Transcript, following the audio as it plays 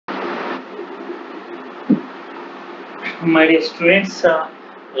My dear students,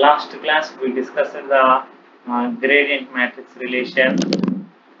 last class we discussed the gradient matrix relation,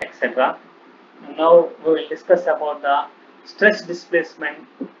 etc. Now we will discuss about the stress displacement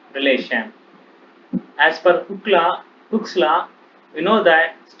relation. As per Hooke's law, we know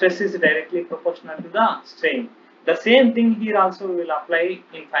that stress is directly proportional to the strain. The same thing here also we will apply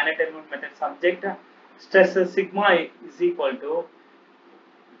in finite element method subject. Stress sigma is equal to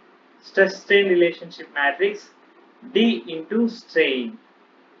stress strain relationship matrix D into strain.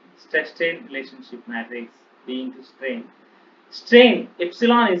 Stress strain relationship matrix D into strain. Strain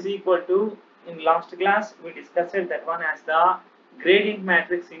epsilon is equal to, in last class we discussed that one as the gradient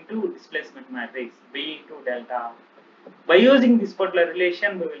matrix into displacement matrix B into delta. By using this particular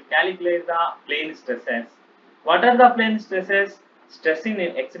relation, we will calculate the plane stresses. What are the plane stresses? Stress in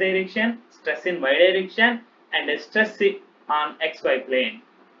x direction, stress in y direction, and stress on xy plane.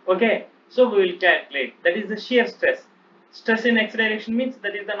 Okay, so we will calculate. That is the shear stress. Stress in x direction means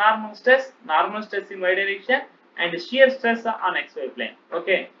that is the normal stress in y direction, and shear stress on xy plane.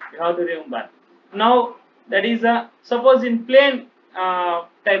 Okay, you have to remember. Now that is suppose in plane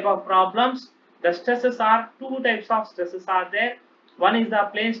type of problems, the stresses are two types of stresses are there. One is the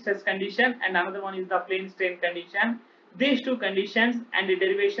plane stress condition and another one is the plane strain condition. These two conditions and the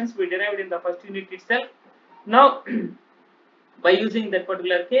derivations we derived in the first unit itself. Now by using that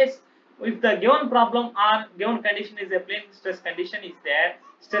particular case, if the given problem or given condition is a plane stress condition is there,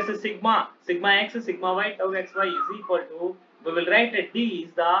 stress is sigma x, sigma y, tau xy is equal to, we will write that D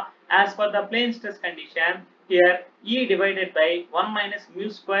is the, as per the plane stress condition, here E divided by 1 minus mu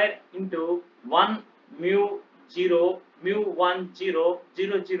square into 1 mu 0 mu 1 0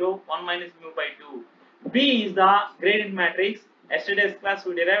 0 0 1 minus mu by 2. B is the gradient matrix. Yesterday's class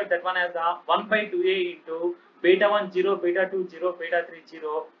we derived that one as the 1 by 2a into beta 1 0 beta 2 0 beta 3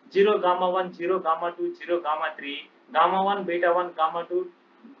 0 0 gamma 1 0 gamma 2 0 gamma 3 gamma 1 beta 1 gamma 2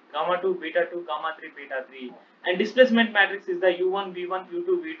 beta 2 gamma 3 beta 3, and displacement matrix is the u1 v1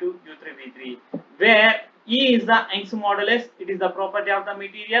 u2 v2 u3 v3, where E is the Young's modulus, it is the property of the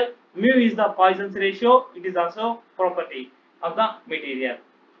material, mu is the Poisson's ratio, it is also property of the material.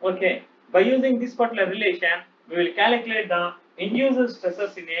 Okay, by using this particular relation, we will calculate the induced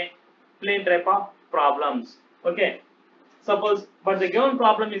stresses in a plane type of problems. Okay, suppose, but the given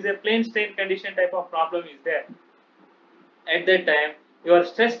problem is a plane strain condition type of problem is there. At that time, your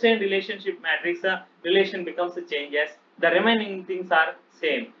stress strain relationship matrix relation becomes changes. The remaining things are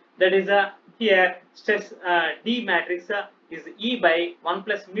same. That is here stress D matrix is E by 1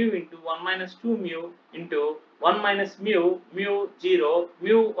 plus mu into 1 minus 2 mu into 1 minus mu 0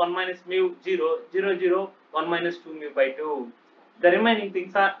 mu 1 minus mu 0 0 0 1 minus 2 mu by 2. The remaining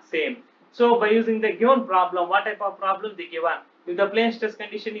things are same. So by using the given problem, what type of problem they given? If the plane stress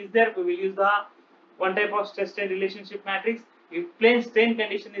condition is there, we will use the one type of stress strain relationship matrix. If plane strain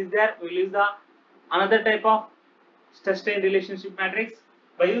condition is there, we will use the another type of stress strain relationship matrix.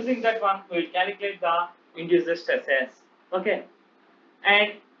 By using that one, we will calculate the induced stresses. Okay,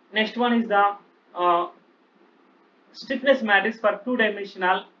 and next one is the stiffness matrix for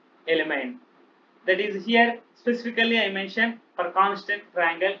two-dimensional element. That is here specifically I mentioned for constant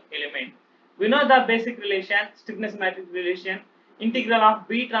triangle element. We know the basic relation, stiffness matrix relation, integral of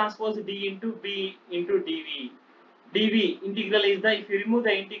B transpose D into B into dV. dV integral is the, if you remove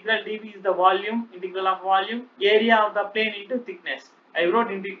the integral, dV is the volume, integral of volume, area of the plane into thickness. I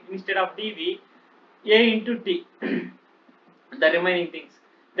wrote instead of dV, A into T. The remaining things.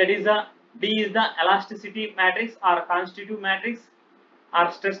 That is the D is the elasticity matrix or constitutive matrix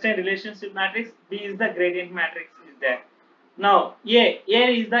or stress strain relationship matrix. B is the gradient matrix is there. Now A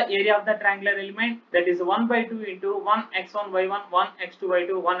is the area of the triangular element, that is 1 by 2 into 1 x1 y1 1 x2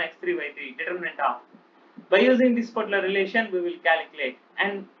 y2 1 x3 y3, determinant of. By using this particular relation, we will calculate,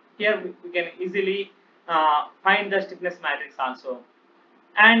 and here we can easily find the stiffness matrix also.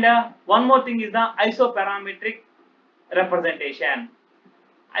 And one more thing is the isoparametric representation.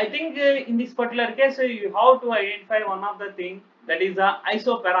 I think in this particular case, you have to identify one of the thing, that is the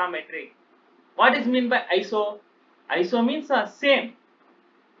isoparametric. What is meant by iso? Iso means same.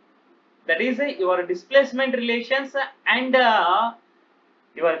 That is your displacement relations and the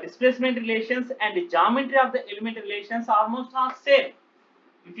geometry of the element relations almost are same.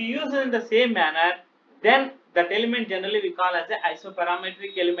 If you use it in the same manner, then that element generally we call as a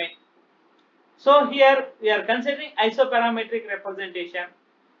isoparametric element. So here we are considering isoparametric representation.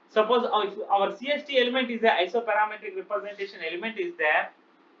 Suppose our CST element is a isoparametric representation element is there.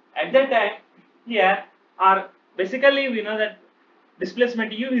 At that time, here are basically we know that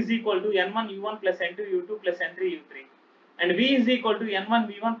displacement U is equal to N1 U1 plus N2 U2 plus N3 U3, and V is equal to N1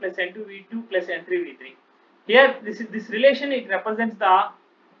 V1 plus N2 V2 plus N3 V3. Here this relation, it represents the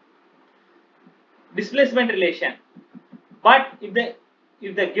displacement relation. But if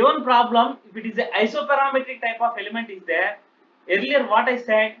the given problem, if it is an isoparametric type of element is there, earlier what I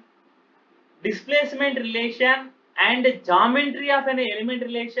said, displacement relation and geometry of an element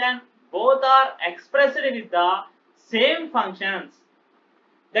relation both are expressed with the same functions.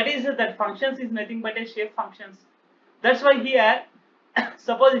 That is, that functions is nothing but a shape functions. That's why here,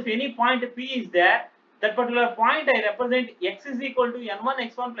 suppose if any point P is there, that particular point I represent x is equal to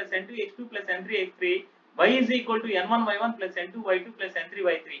n1 x1 plus n2 x2 plus n3 x3, y is equal to n1 y1 plus n2 y2 plus n3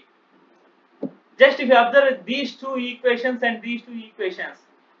 y3. Just if you observe these two equations and these two equations,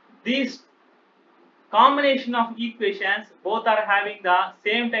 these combination of equations both are having the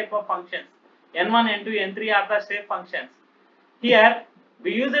same type of functions. n1, n2, n3 are the shape functions. Here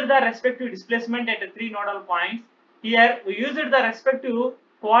we used the respective displacement at the three nodal points. Here we used the respective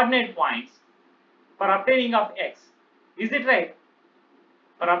coordinate points for obtaining of x. Is it right?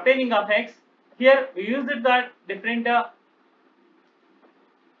 For obtaining of x, here we used the different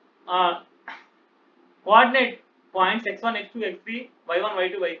coordinate points x1, x2, x3, y1,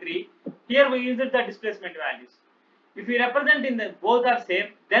 y2, y3. Here we used the displacement values. If we represent in the both are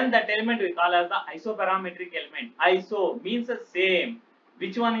same, then that element we call as the isoparametric element. Iso means the same.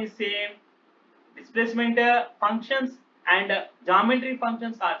 Which one is same? Displacement functions and geometry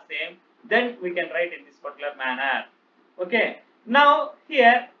functions are same. Then we can write in this particular manner. Okay. Now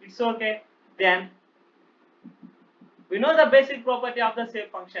here it's okay. Then we know the basic property of the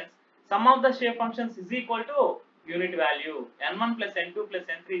shape functions. Sum of the shape functions is equal to unit value. n1 plus n2 plus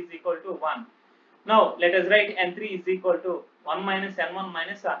n3 is equal to 1. Now let us write n3 is equal to 1 minus n1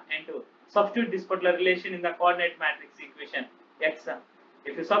 minus n2. Substitute this particular relation in the coordinate matrix equation x.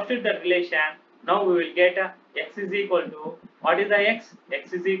 If you substitute the relation, now we will get x is equal to, what is the x?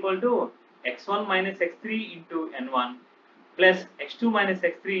 X is equal to x1 minus x3 into n1 plus x2 minus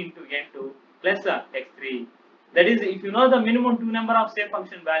x3 into n2 plus x3. That is, if you know the minimum two number of shape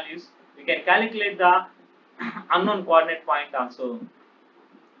function values, we can calculate the unknown coordinate point also.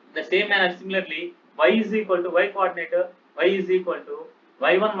 The same manner, similarly, y is equal to y coordinate, y is equal to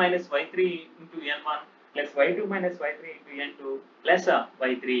y1 minus y3 into n1 plus y2 minus y3 into n2 plus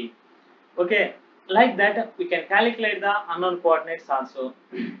y3. Okay, like that we can calculate the unknown coordinates also.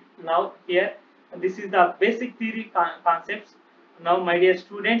 Now here, this is the basic theory concepts. Now my dear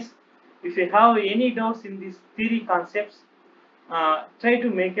students, if you have any doubts in these theory concepts, try to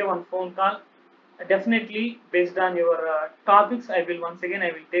make a one phone call. Definitely based on your topics, I will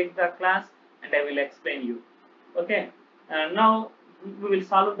take the class and I will explain you. Okay, now we will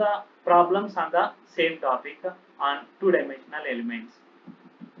solve the problems on the same topic on two-dimensional elements.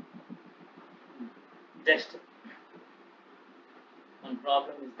 Just one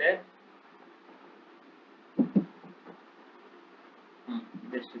problem is there.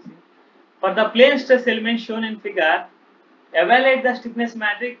 Just to see. For the plane stress element shown in figure, evaluate the stiffness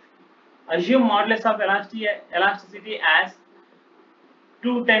matrix. Assume modulus of elasticity as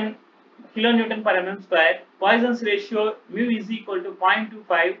 210 kilonewton per mm square. Poisson's ratio mu is equal to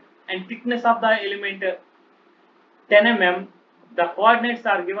 0.25 and thickness of the element 10 mm. The coordinates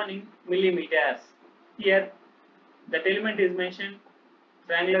are given in millimeters. Here that element is mentioned,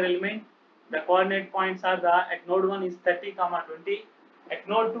 triangular element. The coordinate points are the, at node 1 is 30, 20, at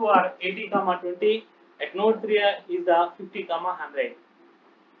node 2 are 80, 20, at node 3 is the 50, 100.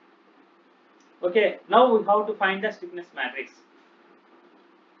 Okay, now we have to find the stiffness matrix.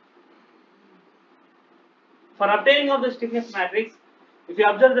 For obtaining of the stiffness matrix, if you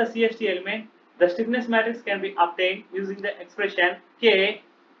observe the CST element, the stiffness matrix can be obtained using the expression K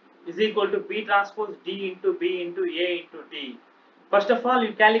is equal to B transpose D into B into A into T. First of all,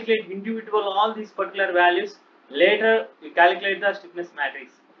 you calculate individual all these particular values. Later, you calculate the stiffness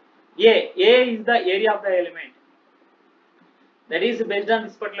matrix. A is the area of the element. That is, based on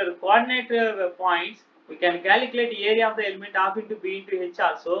this particular coordinate points, we can calculate the area of the element half into B into H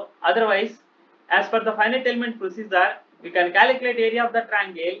also. Otherwise, as per the finite element procedure, we can calculate area of the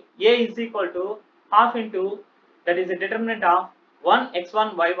triangle. A is equal to half into, that is a determinant of 1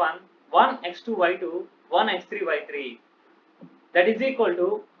 x1 y1, 1 x2 y2, 1 x3 y3. That is equal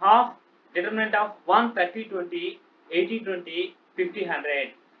to half determinant of 1 30 20, 80 20, 50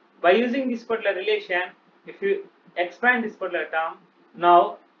 100. By using this particular relation, if you expand this particular term,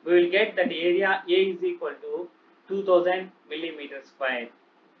 now we will get that area A is equal to 2000 millimeters square.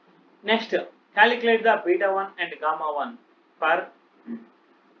 Next, calculate the beta 1 and gamma 1 for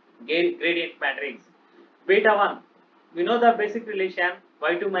gradient matrix. Beta 1, we know the basic relation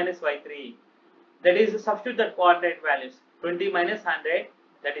y2 minus y3. That is, substitute the coordinate values. 20 minus 100,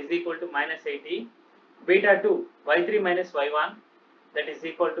 that is equal to minus 80. beta 2 y3 minus y1 that is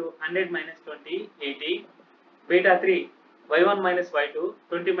equal to 100 minus 20 80. Beta 3 y1 minus y2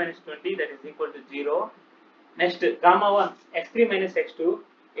 20 minus 20 that is equal to 0. Next gamma 1 x3 minus x2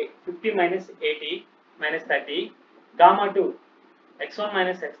 50 minus 80 minus 30. Gamma 2 x1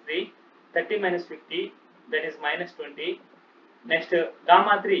 minus x3 30 minus 50 that is minus 20. Next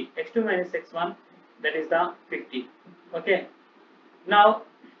gamma 3 x2 minus x1 that is the 50. Okay, now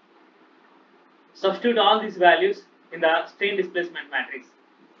substitute all these values in the strain displacement matrix.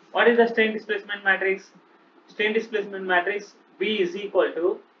 What is the strain displacement matrix? Strain displacement matrix B is equal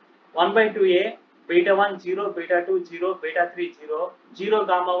to 1 by 2a beta 1 0 beta 2 0 beta 3 0 0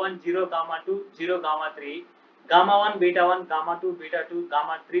 gamma 1 0 gamma 2 0 gamma 3 gamma 1 beta 1 gamma 2 beta 2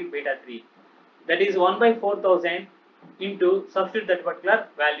 gamma 3 beta 3. That is 1 by 4000 into substitute that particular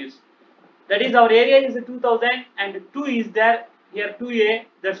values. That is our area is 2000 and 2 is there here 2a,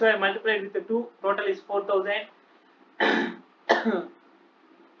 that's why I multiplied with the 2, total is 4000.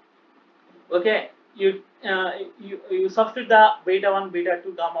 Okay, you substitute the beta 1 beta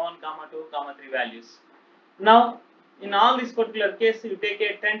 2 gamma 1 gamma 2 gamma 3 values. Now in all this particular case you take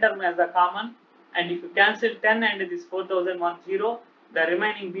a 10 term as a common, and if you cancel 10 and this 4010, the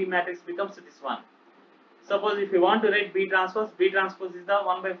remaining B matrix becomes this one. Suppose if you want to write B transpose is the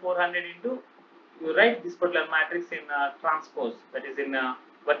 1 by 400 into, you write this particular matrix in transpose, that is in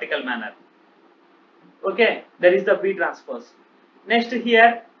vertical manner. Okay, that is the B transpose. Next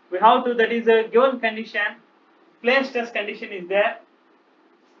here we have to, that is a given condition, plane stress condition is there.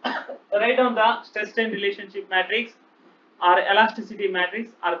 Write down the stress strain relationship matrix or elasticity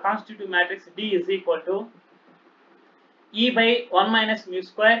matrix or constitutive matrix. D is equal to E by 1 minus mu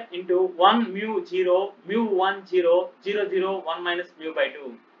square into 1 mu 0 mu 1 0 0 0 1 minus mu by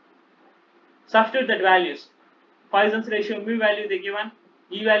 2. Substitute that values. Poisson's ratio mu value they given,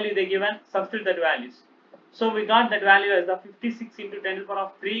 E value they given, substitute that values. So we got that value as the 56 into 10 to the power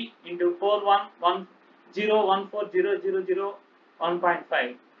of 3 into 4 1 1 0 1 4 0 0 0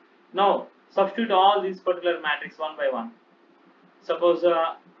 1.5. Now substitute all these particular matrix one by one. Suppose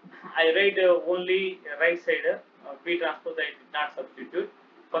I write only right side B transpose, I did not substitute.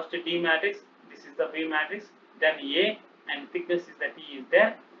 First D matrix, this is the B matrix, then A, and thickness is the T is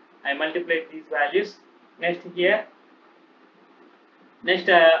there. I multiplied these values. Next here, next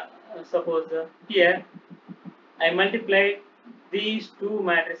suppose here I multiply these two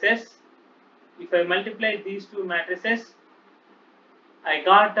matrices. If I multiply these two matrices, I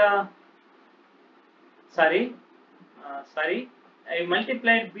got I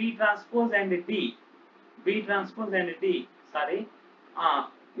multiplied B transpose and D. B transpose and D.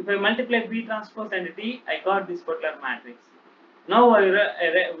 If I multiply B transpose and D, I got this particular matrix. Now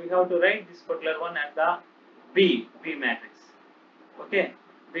we have to write this particular one as the B matrix. Okay,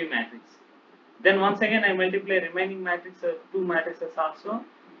 B matrix. Then once again I multiply remaining matrix, two matrices also.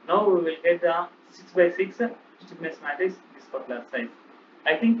 Now we will get the 6 by 6 stiffness matrix, this particular size.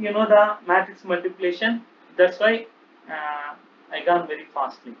 I think you know the matrix multiplication. That's why I gone very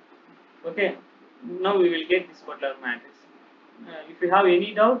fastly. Okay. Now we will get this particular matrix. If you have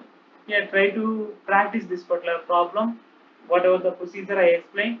any doubt, here try to practice this particular problem. Whatever the procedure I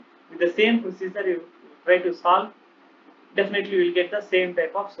explained, with the same procedure you try to solve, definitely you will get the same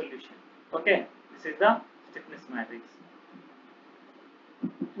type of solution. Okay, this is the stiffness matrix.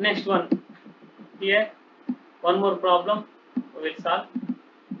 Next one, here one more problem we will solve.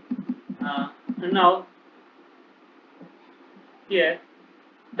 Now here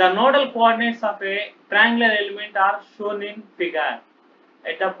the nodal coordinates of a triangular element are shown in figure.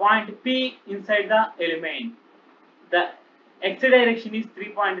 At the point P inside the element, the x direction is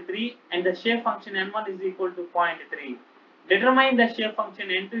 3.3 and the shape function n1 is equal to 0.3. Determine the shape function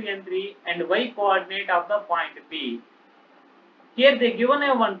n2, n3 and y coordinate of the point P. Here they given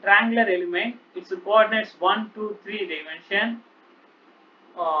a one triangular element, its coordinates 1, 2, 3 dimension,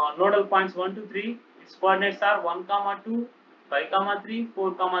 nodal points 1, 2, 3, its coordinates are 1, 2, 5, 3,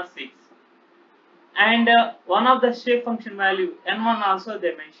 4, 6. And one of the shape function value n1 also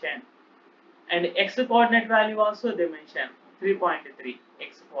they mention, and x coordinate value also they mention 3.3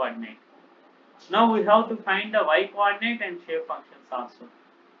 x coordinate. Now we have to find the y coordinate and shape functions also.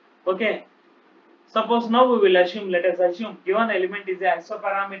 Okay, suppose now we will assume, let us assume given element is a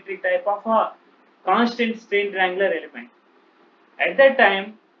isoparametric type of a constant strain triangular element. At that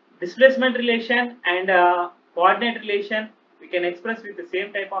time displacement relation and coordinate relation we can express with the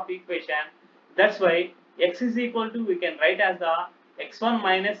same type of equation. That's why x is equal to, we can write as the x1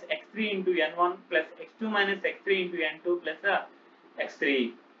 minus x3 into n1 plus x2 minus x3 into n2 plus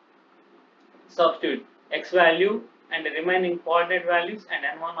x3. Substitute x value and the remaining coordinate values and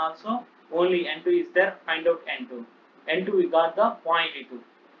n1 also only n2 is there, find out n2. n2 we got the 0.2.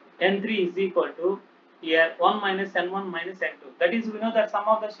 n3 is equal to here 1 minus n1 minus n2. That is, we know that sum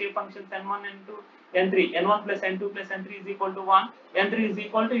of the shape functions n1, n2, n3, n1 plus n2 plus n3 is equal to 1. n3 is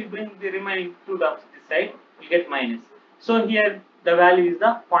equal to, you bring the remaining 2 terms this side, you get minus. So here the value is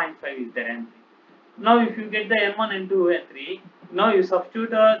the 0.5 is there n3. Now if you get the n1, n2, n3, now you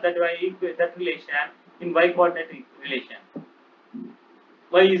substitute that relation in y coordinate relation.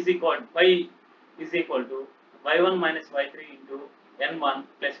 y is equal to y1 minus y3 into n1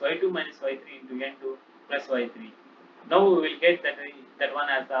 plus y2 minus y3 into n2 plus y3. Now we will get that one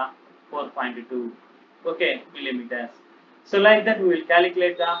as a 4.2 millimeters. So like that we will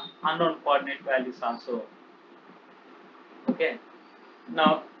calculate the unknown coordinate values also. Okay.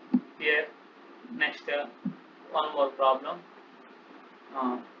 Now here next one more problem.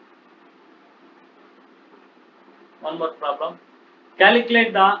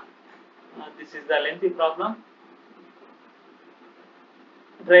 Calculate the this is the lengthy problem.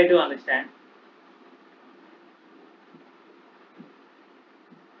 Try to understand.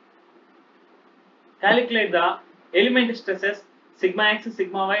 Calculate the element stresses sigma x,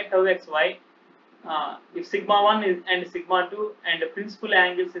 sigma y, tau xy. If sigma 1 is and sigma 2 and the principal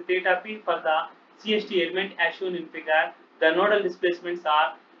angles theta p for the CST element as shown in figure, the nodal displacements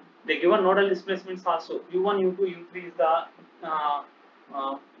are the given nodal displacements also u1, u2, u3 is the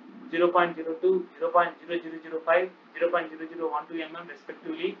 0.02, 0.0005, 0.0012 mm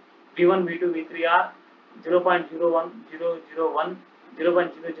respectively. V1, V2, V3 are 0.01001, 0.0015,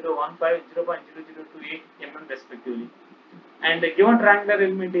 0.0028 mm respectively. And the given triangular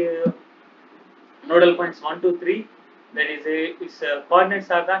element nodal points 1, 2, 3. That is its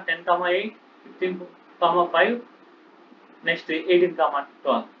coordinates are the 10, 8, 15, 5. Next 18,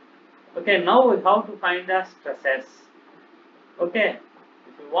 12. Okay, now we have to find the stresses. Okay,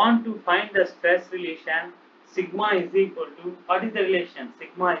 if you want to find the stress relation, sigma is equal to, what is the relation?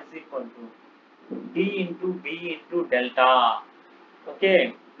 Sigma is equal to D into B into delta.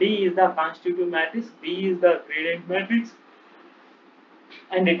 Okay, D is the constitutive matrix, B is the gradient matrix,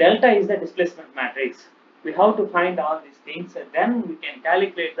 and the delta is the displacement matrix. We have to find all these things, and then we can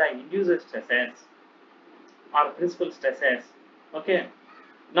calculate the induced stresses or principal stresses. Okay.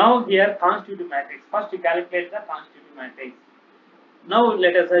 Now here constitutive matrix. First you calculate the constitutive matrix. Now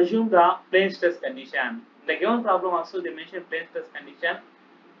let us assume the plane stress condition. In the given problem also they mention plane stress condition.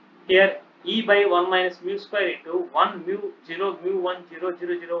 Here E by 1 minus mu square into 1 mu 0 mu 1 0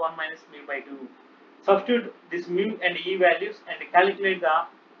 0 0 1 minus mu by 2. Substitute this mu and E values and calculate the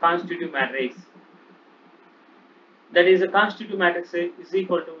constitutive matrix. That is the constitutive matrix is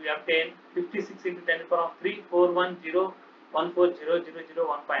equal to, we obtain 56 into 10 to the power of 3 410 140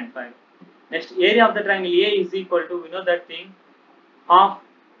 Next, area of the triangle A is equal to, we know that thing, half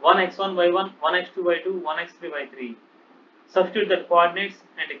 1x1 by 1, 1x2 by 2, 1x3 by 3. Substitute the coordinates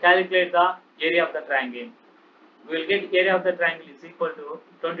and calculate the area of the triangle. We will get area of the triangle is equal to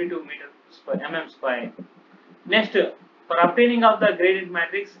 22 mm square. Next, for obtaining of the gradient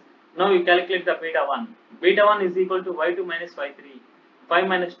matrix, now we calculate the beta 1. Beta 1 is equal to y2 minus y3, 5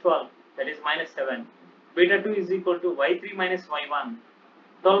 minus 12, that is minus 7. Beta 2 is equal to y3 minus y1,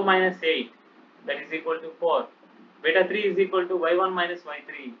 12 minus 8, that is equal to 4. Beta 3 is equal to y1 minus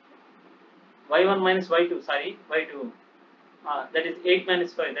y3, y1 minus y2, y2, that is 8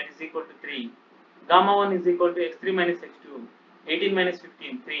 minus 5, that is equal to 3. Gamma 1 is equal to x3 minus x2, 18 minus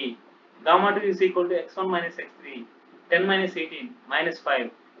 15, 3. Gamma 2 is equal to x1 minus x3, 10 minus 18, minus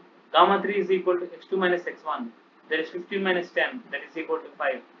 5. Gamma 3 is equal to x2 minus x1, that is 15 minus 10, that is equal to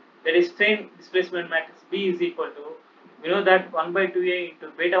 5. That is strain displacement matrix B is equal to, we know that 1 by 2a into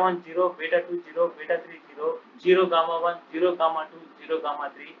beta 1 0, beta 2 0, beta 3 0, 0 gamma 1, 0 gamma 2, 0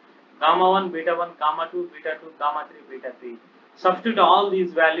 gamma 3, gamma 1, beta 1, gamma 2, beta 2, gamma 3, beta 3. Substitute all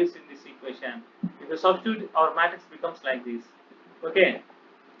these values in this equation. If you substitute, our matrix becomes like this. Okay.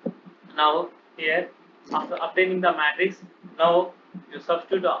 Now here, after obtaining the matrix, now you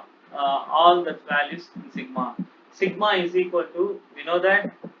substitute all the values in sigma. Sigma is equal to, we know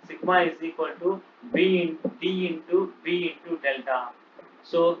that sigma is equal to D into B into delta.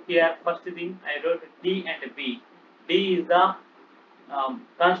 So here first thing I wrote D and B. D is the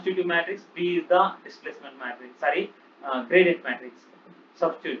constitutive matrix, B is the displacement matrix, gradient matrix.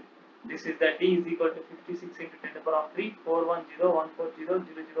 Substitute. This is the D is equal to 56 into 10 to the power of 3, 410 140 00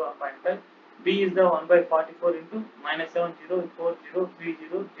 1.5. B is the 1 by 44 into minus 70 40 30 03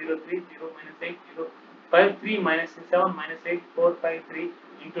 0 minus 8 0 5 3 minus 7 minus 8 4 5 3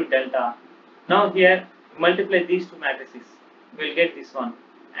 into delta. Now here multiply these two matrices, we will get this one.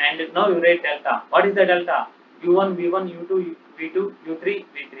 And now you write delta. What is the delta? U1 V1 U2 V2 U3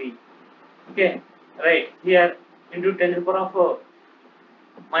 V3. Okay, right here into 10 to the power of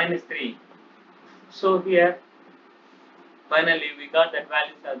minus 3. So here finally we got that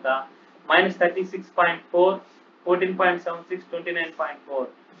values as the minus 36.4, 14.76, 29.4.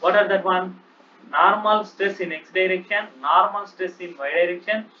 What are that one? Normal stress in x direction, normal stress in y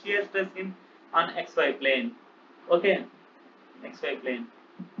direction, shear stress in on xy plane. Okay, xy plane.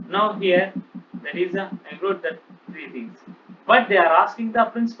 Now here that is I wrote that three things. But they are asking the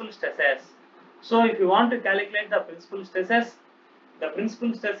principal stresses. So if you want to calculate the principal stresses, the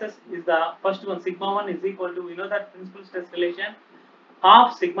principal stresses is the first one, sigma 1 is equal to, we know that principal stress relation,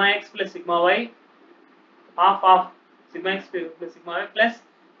 half sigma x plus sigma y, half of sigma x plus sigma y plus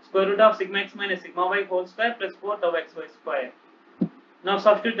square root of sigma x minus sigma y whole square plus 4 tau xy square. Now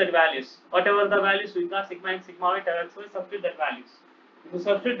substitute that values. Whatever the values we got, sigma x, sigma y, tau xy, substitute that values. If you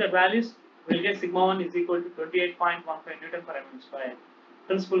substitute that values, we will get sigma 1 is equal to 28.15 Newton per mm square.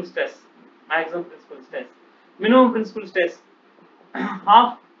 Principal stress, maximum principal stress. Minimum principal stress,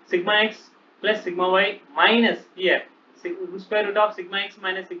 half sigma x plus sigma y minus here square root of sigma x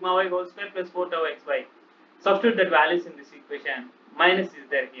minus sigma y whole square plus 4 tau xy. Substitute that values in this equation. Minus is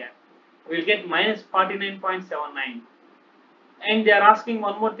there here. We will get minus 49.79. And they are asking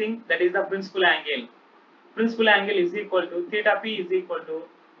one more thing, that is the principal angle. Principal angle is equal to theta p is equal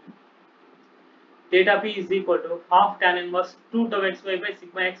to half tan inverse 2 tau xy by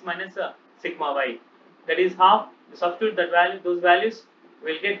sigma x minus sigma y. That is half. You substitute that value, those values,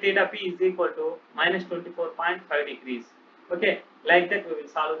 we will get theta p is equal to minus 24.5 degrees. Okay, like that we will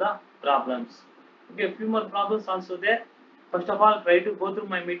solve the problems. Okay, a few more problems also there. First of all, try to go through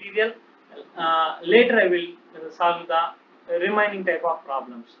my material. Later I will solve the remaining type of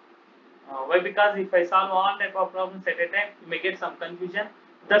problems. Why? Because if I solve all type of problems at a time, you may get some confusion.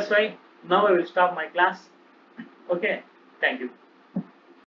 That's why now I will stop my class. Okay, thank you.